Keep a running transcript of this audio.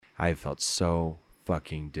I felt so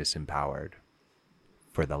fucking disempowered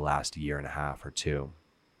for the last year and a half or two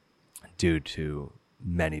due to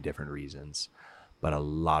many different reasons. But a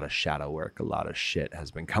lot of shadow work, a lot of shit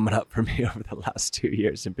has been coming up for me over the last 2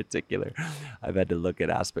 years in particular. I've had to look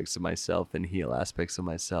at aspects of myself and heal aspects of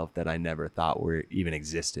myself that I never thought were even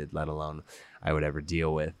existed, let alone I would ever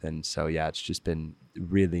deal with. And so, yeah, it's just been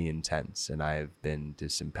really intense, and I've been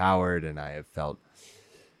disempowered, and I have felt,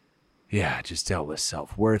 just dealt with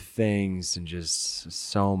self-worth things and just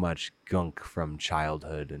so much gunk from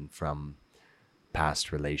childhood and from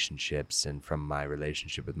past relationships and from my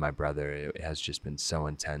relationship with my brother. It has just been so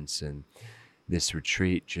intense, and this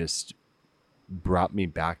retreat just brought me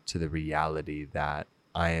back to the reality that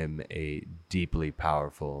I am a deeply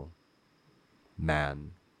powerful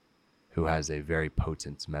man who has a very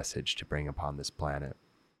potent message to bring upon this planet.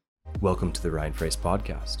 Welcome to the Ryan Frace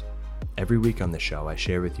Podcast. Every week on the show, I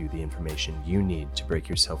share with you the information you need to break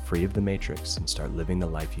yourself free of the matrix and start living the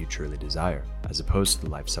life you truly desire, as opposed to the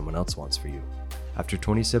life someone else wants for you. After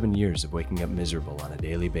 27 years of waking up miserable on a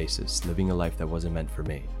daily basis, living a life that wasn't meant for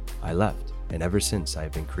me, I left, and ever since I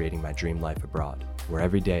have been creating my dream life abroad, where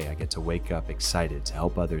every day I get to wake up excited to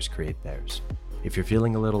help others create theirs. If you're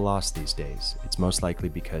feeling a little lost these days, it's most likely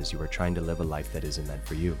because you are trying to live a life that isn't meant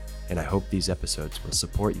for you, and I hope these episodes will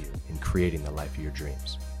support you in creating the life of your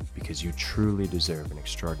dreams, because you truly deserve an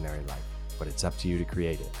extraordinary life, but it's up to you to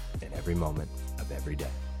create it in every moment of every day.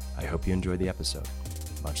 I hope you enjoy the episode.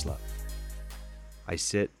 Much love. I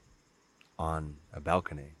sit on a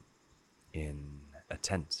balcony in a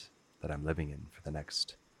tent that I'm living in for the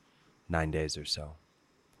next 9 days or so.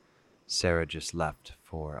 Sarah just left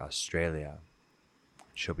for Australia.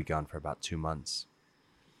 She'll be gone for about 2 months.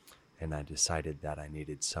 And I decided that I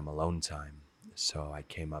needed some alone time. So I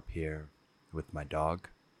came up here with my dog,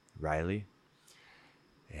 Riley,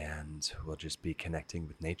 and we'll just be connecting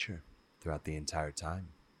with nature throughout the entire time,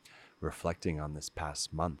 reflecting on this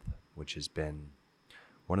past month, which has been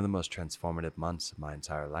one of the most transformative months of my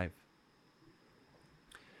entire life.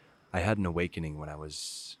 I had an awakening when I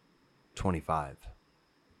was 25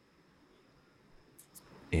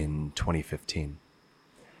 in 2015.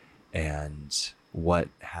 And what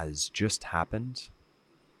has just happened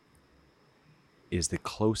is the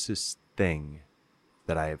closest thing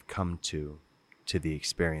that I have come to the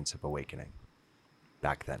experience of awakening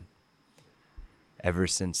back then. Ever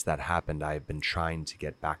since that happened, I have been trying to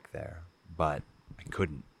get back there, but I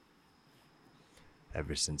couldn't.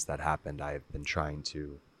 Ever since that happened, I have been trying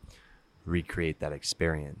to recreate that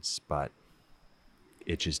experience, but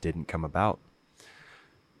it just didn't come about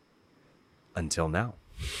until now.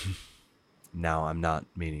 Now, I'm not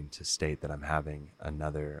meaning to state that I'm having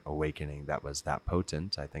another awakening that was that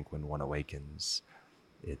potent. I think when one awakens,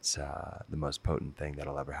 it's the most potent thing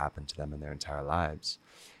that'll ever happen to them in their entire lives.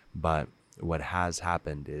 But what has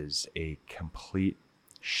happened is a complete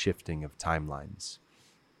shifting of timelines.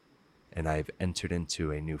 And I've entered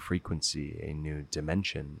into a new frequency, a new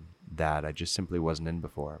dimension that I just simply wasn't in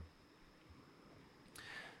before.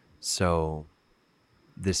 So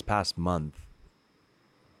this past month,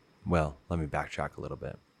 well, let me backtrack a little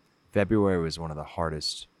bit. February was one of the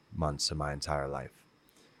hardest months of my entire life.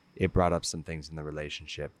 It brought up some things in the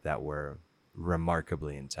relationship that were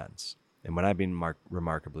remarkably intense. And when I mean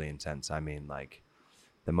remarkably intense, I mean like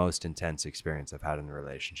the most intense experience I've had in a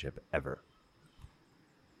relationship ever.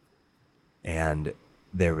 And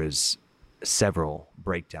there was several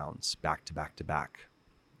breakdowns back to back to back,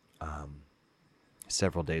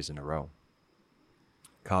 several days in a row,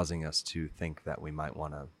 causing us to think that we might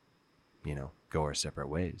want to, go our separate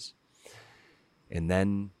ways. And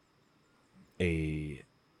then a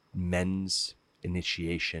men's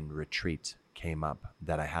initiation retreat came up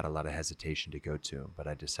that I had a lot of hesitation to go to, but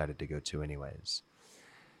I decided to go to anyways.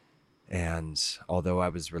 And although I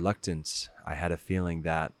was reluctant, I had a feeling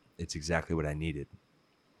that it's exactly what I needed.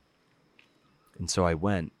 And so I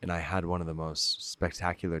went, and I had one of the most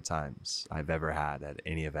spectacular times I've ever had at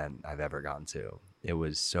any event I've ever gone to. It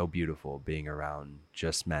was so beautiful being around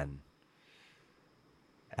just men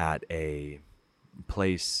at a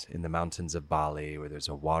place in the mountains of Bali where there's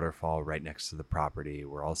a waterfall right next to the property.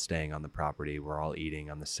 We're all staying on the property. We're all eating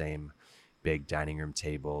on the same big dining room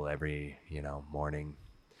table every, morning,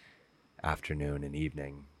 afternoon, and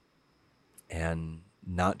evening. And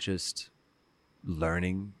not just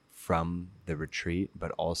learning from the retreat,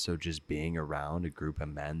 but also just being around a group of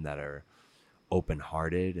men that are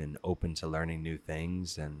open-hearted and open to learning new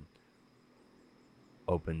things and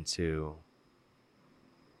open to,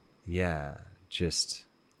 just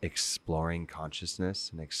exploring consciousness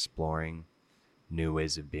and exploring new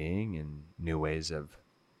ways of being and new ways of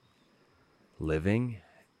living.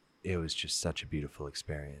 it was just such a beautiful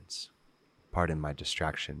experience. Pardon my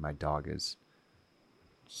distraction. My dog is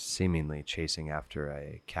seemingly chasing after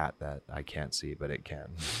a cat that I can't see, but it can.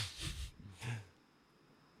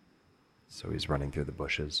 So he's running through the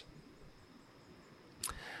bushes.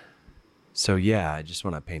 So yeah, I just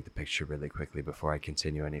want to paint the picture really quickly before I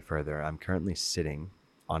continue any further. I'm currently sitting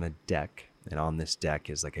on a deck, and on this deck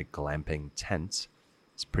is like a glamping tent.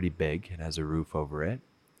 It's pretty big. It has a roof over it,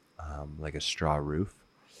 like a straw roof,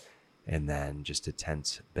 and then just a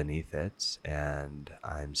tent beneath it. And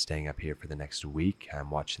I'm staying up here for the next week. I'm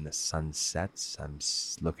watching the sunsets. I'm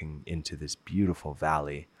looking into this beautiful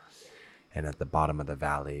valley, and at the bottom of the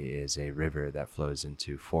valley is a river that flows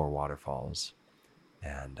into 4 waterfalls.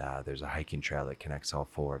 And there's a hiking trail that connects all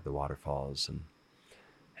 4 of the waterfalls.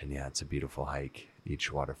 And yeah, it's a beautiful hike.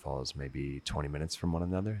 Each waterfall is maybe 20 minutes from one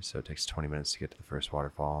another. So it takes 20 minutes to get to the first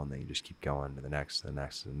waterfall, and then you just keep going to the next, the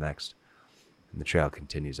next, the next. And the trail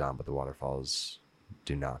continues on, but the waterfalls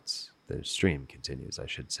do not. The stream continues, I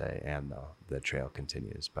should say, and the trail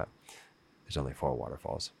continues, but there's only 4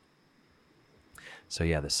 waterfalls. So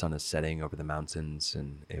yeah, the sun is setting over the mountains,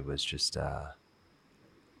 and it was just...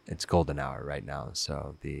 it's golden hour right now,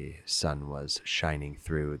 so the sun was shining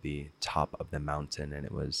through the top of the mountain, and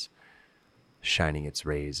it was shining its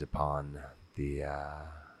rays upon the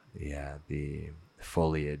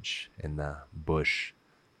foliage in the bush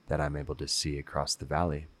that I'm able to see across the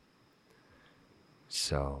valley.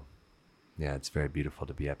 So yeah, it's very beautiful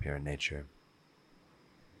to be up here in nature.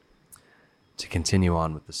 To continue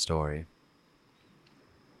on with the story,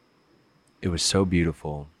 it was so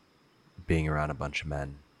beautiful being around a bunch of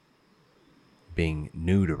men, being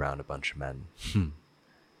nude around a bunch of men,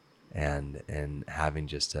 and having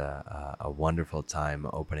just a wonderful time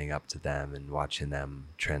opening up to them and watching them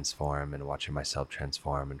transform and watching myself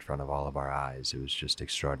transform in front of all of our eyes. It was just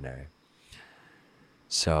extraordinary.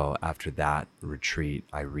 So after that retreat,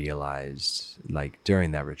 I realized, like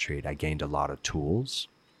during that retreat, I gained a lot of tools,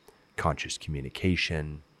 conscious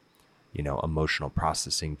communication, emotional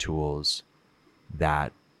processing tools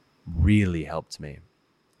that really helped me.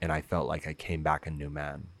 And I felt like I came back a new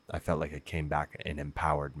man. I felt like I came back an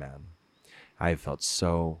empowered man. I have felt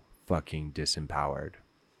so fucking disempowered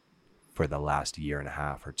for the last year and a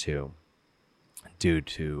half or 2 due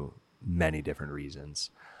to many different reasons.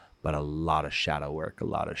 But a lot of shadow work, a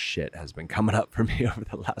lot of shit has been coming up for me over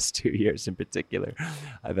the last 2 years in particular.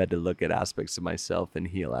 I've had to look at aspects of myself and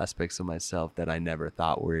heal aspects of myself that I never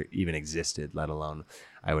thought were even existed, let alone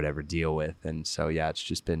I would ever deal with. And so, yeah, it's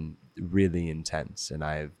just been really intense, and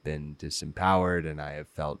I've been disempowered, and I have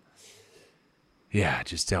felt,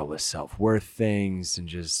 just dealt with self-worth things and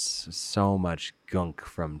just so much gunk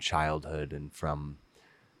from childhood and from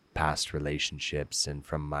past relationships and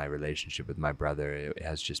from my relationship with my brother. It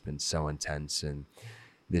has just been so intense, and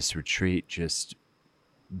this retreat just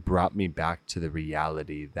brought me back to the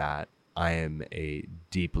reality that I am a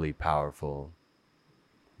deeply powerful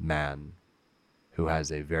man who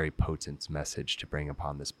has a very potent message to bring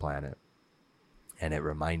upon this planet. And it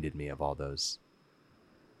reminded me of all those,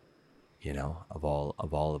 of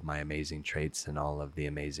all of my amazing traits and all of the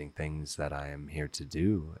amazing things that I am here to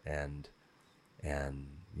do, and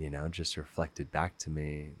just reflected back to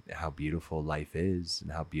me how beautiful life is,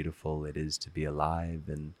 and how beautiful it is to be alive,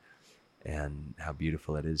 and how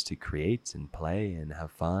beautiful it is to create and play and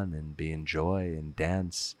have fun and be in joy and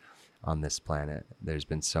dance on this planet. There's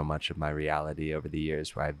been so much of my reality over the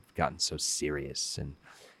years where I've gotten so serious, and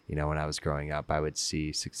when I was growing up, I would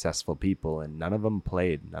see successful people, and none of them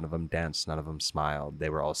played, none of them danced, none of them smiled. They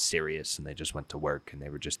were all serious, and they just went to work, and they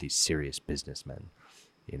were just these serious businessmen.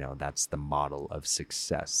 That's the model of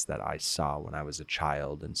success that I saw when I was a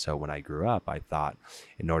child. And so when I grew up, I thought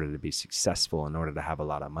in order to be successful, in order to have a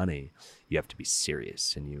lot of money, you have to be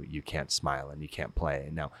serious, and you can't smile and you can't play.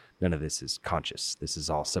 Now, none of this is conscious. This is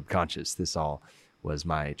all subconscious. This all was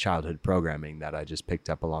my childhood programming that I just picked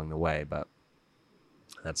up along the way. But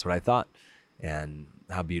that's what I thought. And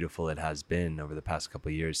how beautiful it has been over the past couple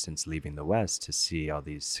of years since leaving the West to see all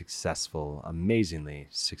these successful, amazingly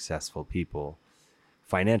successful people,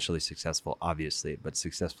 financially successful, obviously, but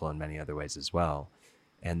successful in many other ways as well.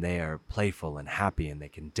 And they are playful and happy, and they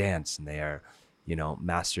can dance, and they are,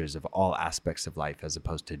 masters of all aspects of life as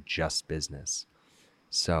opposed to just business.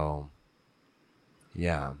 So,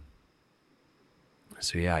 yeah.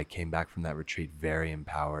 I came back from that retreat very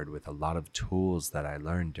empowered with a lot of tools that I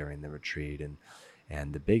learned during the retreat.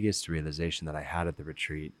 And the biggest realization that I had at the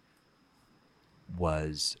retreat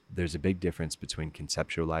was there's a big difference between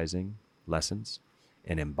conceptualizing lessons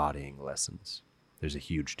and embodying lessons. There's a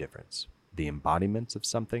huge difference. The embodiment of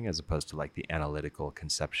something as opposed to like the analytical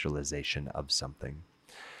conceptualization of something.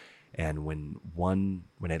 And when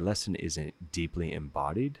a lesson isn't deeply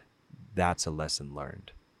embodied, that's a lesson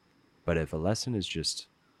learned. But if a lesson is just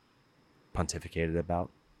pontificated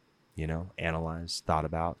about, analyzed, thought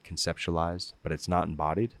about, conceptualized, but it's not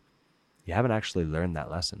embodied, you haven't actually learned that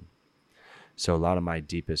lesson. So a lot of my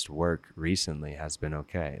deepest work recently has been,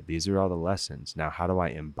 okay, these are all the lessons. Now, how do I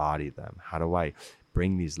embody them? How do I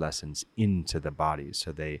bring these lessons into the body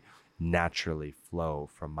so they naturally flow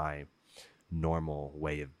from my normal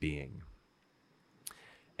way of being?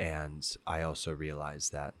 And I also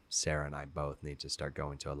realized that Sarah and I both need to start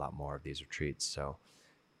going to a lot more of these retreats. So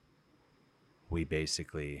we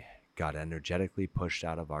basically got energetically pushed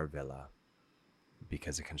out of our villa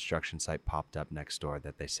because a construction site popped up next door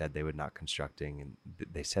that they said they would not constructing, and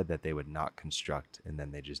they said that they would not construct, and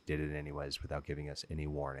then they just did it anyways without giving us any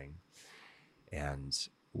warning. And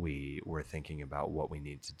we were thinking about what we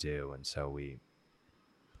need to do, and so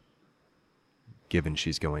given she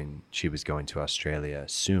was going to Australia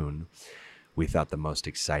soon, we thought the most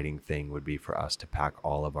exciting thing would be for us to pack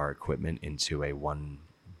all of our equipment into a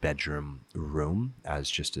 1-bedroom room as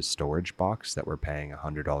just a storage box that we're paying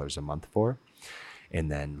 $100 a month for, and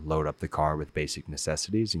then load up the car with basic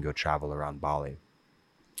necessities and go travel around Bali.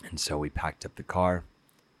 And so we packed up the car.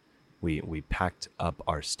 We packed up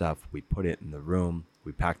our stuff. We put it in the room.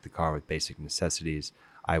 We packed the car with basic necessities.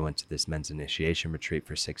 I went to this men's initiation retreat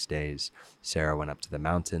for 6 days. Sarah went up to the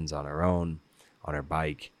mountains on her own, on her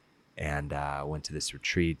bike, and went to this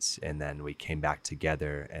retreat. And then we came back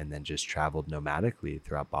together and then just traveled nomadically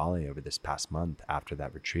throughout Bali over this past month after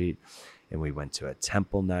that retreat. And we went to a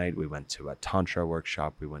temple night. We went to a Tantra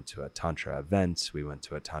workshop. We went to a Tantra event. We went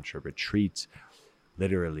to a Tantra retreat,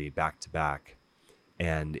 literally back to back.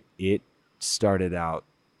 And it started out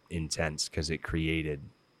intense because it created,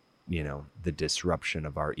 the disruption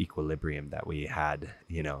of our equilibrium that we had,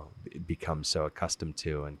 become so accustomed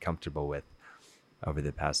to and comfortable with over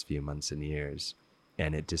the past few months and years.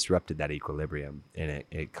 And it disrupted that equilibrium, and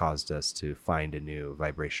it caused us to find a new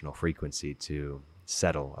vibrational frequency to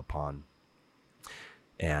settle upon.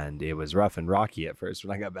 And it was rough and rocky at first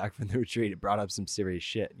when I got back from the retreat. It brought up some serious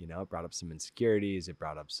shit, it brought up some insecurities. It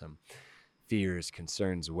brought up some fears,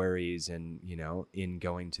 concerns, worries. And, in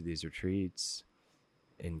going to these retreats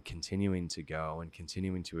and continuing to go and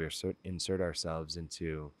continuing to insert ourselves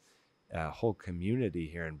into a whole community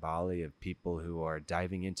here in Bali of people who are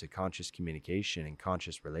diving into conscious communication and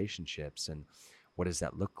conscious relationships. And what does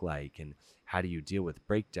that look like? And how do you deal with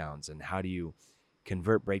breakdowns? And how do you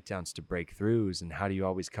convert breakdowns to breakthroughs? And how do you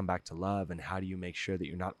always come back to love? And how do you make sure that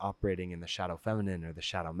you're not operating in the shadow feminine or the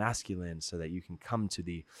shadow masculine, so that you can come to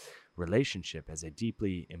the relationship as a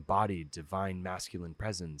deeply embodied divine masculine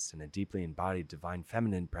presence and a deeply embodied divine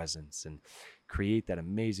feminine presence, and create that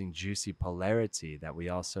amazing juicy polarity that we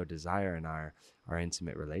also desire in our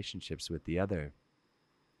intimate relationships with the other?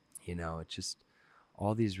 It just,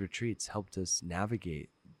 all these retreats helped us navigate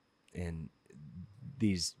in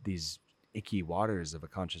these icky waters of a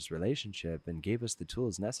conscious relationship and gave us the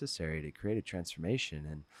tools necessary to create a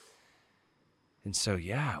transformation. And so,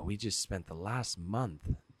 yeah, we just spent the last month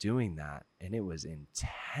doing that, and it was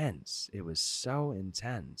intense. It was so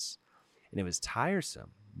intense, and it was tiresome.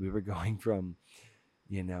 We were going from,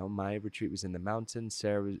 my retreat was in the mountains.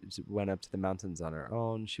 Sarah went up to the mountains on her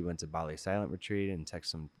own. She went to Bali Silent Retreat and took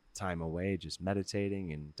some time away just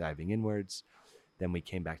meditating and diving inwards. Then we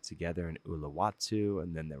came back together in Uluwatu,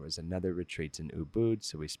 and then there was another retreat in Ubud.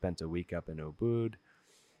 So we spent a week up in Ubud,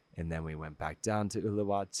 and then we went back down to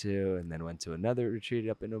Uluwatu, and then went to another retreat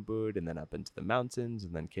up in Ubud, and then up into the mountains,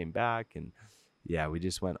 and then came back. And yeah, we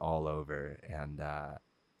just went all over, and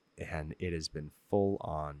it has been full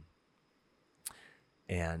on.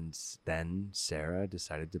 And then Sarah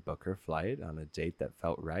decided to book her flight on a date that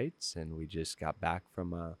felt right, and we just got back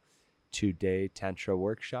from a 2-day Tantra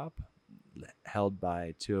workshop held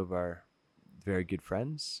by 2 of our very good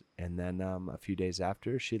friends. And then a few days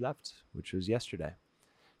after, she left, which was yesterday.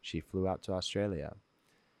 She flew out to Australia.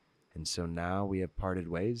 And so now we have parted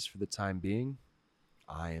ways for the time being.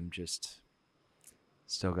 I am just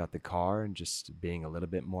still got the car and just being a little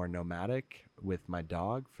bit more nomadic with my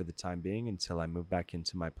dog for the time being until I move back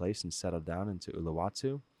into my place and settle down into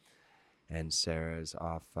Uluwatu. And Sarah's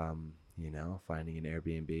off, finding an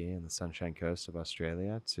Airbnb on the Sunshine Coast of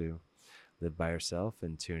Australia to live by herself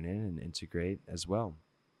and tune in and integrate as well.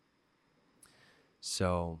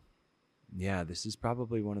 So, yeah, this is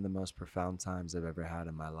probably one of the most profound times I've ever had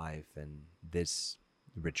in my life. And this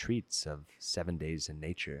retreats of 7 days in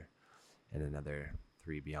nature and another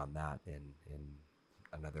 3 beyond that in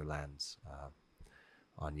another lands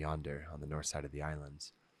on yonder, on the north side of the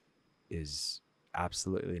islands, is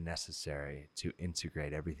absolutely necessary to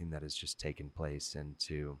integrate everything that has just taken place and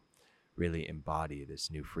to really embody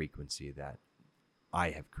this new frequency that I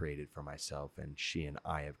have created for myself and she and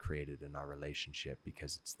I have created in our relationship,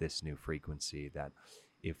 because it's this new frequency that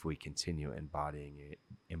if we continue embodying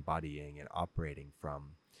and operating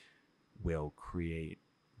from, will create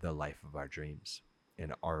the life of our dreams,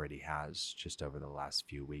 and already has just over the last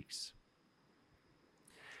few weeks.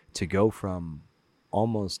 To go from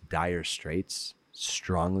almost dire straits,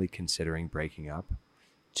 strongly considering breaking up,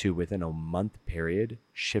 to within a month period,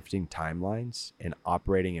 shifting timelines and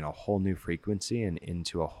operating in a whole new frequency and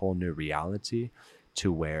into a whole new reality,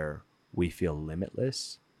 to where we feel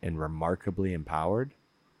limitless and remarkably empowered,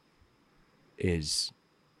 is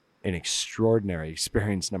an extraordinary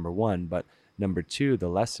experience, number one. But number two, the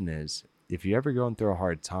lesson is, if you're ever going through a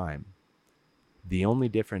hard time, the only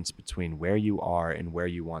difference between where you are and where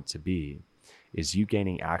you want to be is you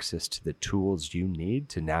gaining access to the tools you need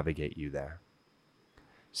to navigate you there.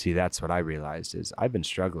 See, that's what I realized is I've been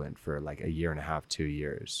struggling for like 1.5 years, 2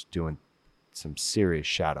 years, doing some serious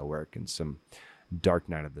shadow work and some dark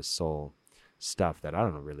night of the soul stuff that I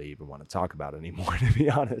don't really even want to talk about anymore, to be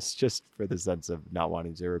honest, just for the sense of not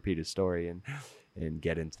wanting to repeat a story and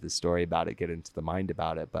get into the story about it, get into the mind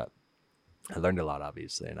about it. But I learned a lot,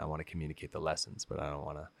 obviously, and I want to communicate the lessons, but I don't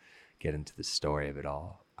want to get into the story of it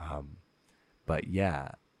all. But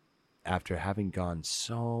yeah, after having gone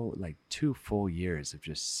so like 2 full years of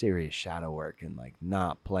just serious shadow work and like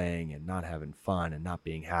not playing and not having fun and not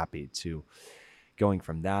being happy, to going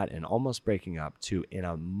from that and almost breaking up to, in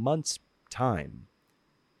a month's time,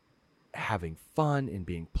 having fun and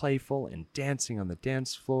being playful and dancing on the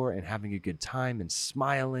dance floor and having a good time and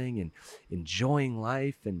smiling and enjoying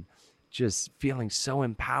life and just feeling so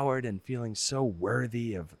empowered and feeling so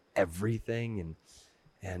worthy of everything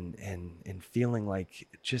and feeling like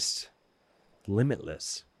just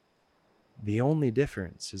limitless. The only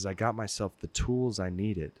difference is I got myself the tools I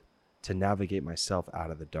needed to navigate myself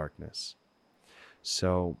out of the darkness.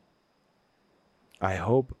 So I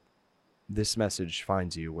hope this message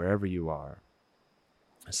finds you wherever you are,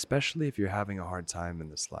 especially if you're having a hard time in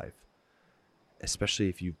this life, especially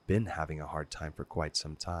if you've been having a hard time for quite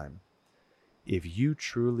some time. If you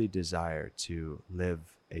truly desire to live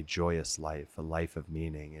a joyous life, a life of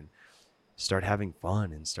meaning, and start having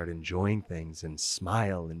fun and start enjoying things and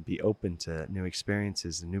smile and be open to new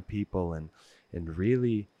experiences and new people and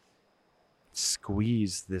really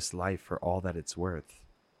squeeze this life for all that it's worth,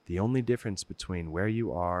 the only difference between where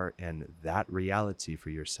you are and that reality for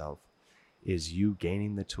yourself is you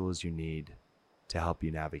gaining the tools you need to help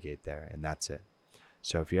you navigate there, and that's it.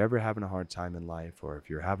 So if you're ever having a hard time in life, or if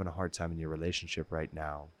you're having a hard time in your relationship right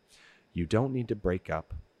now, you don't need to break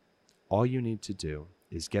up. All you need to do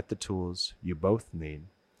is get the tools you both need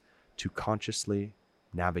to consciously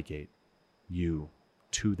navigate you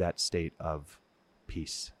to that state of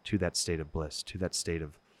peace, to that state of bliss, to that state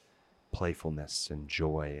of playfulness and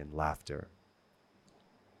joy and laughter.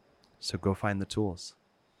 So go find the tools.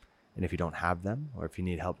 And if you don't have them, or if you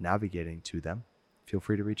need help navigating to them, feel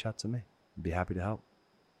free to reach out to me. I'd be happy to help.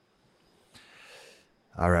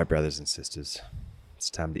 All right, brothers and sisters, it's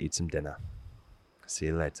time to eat some dinner. See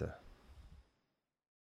you later.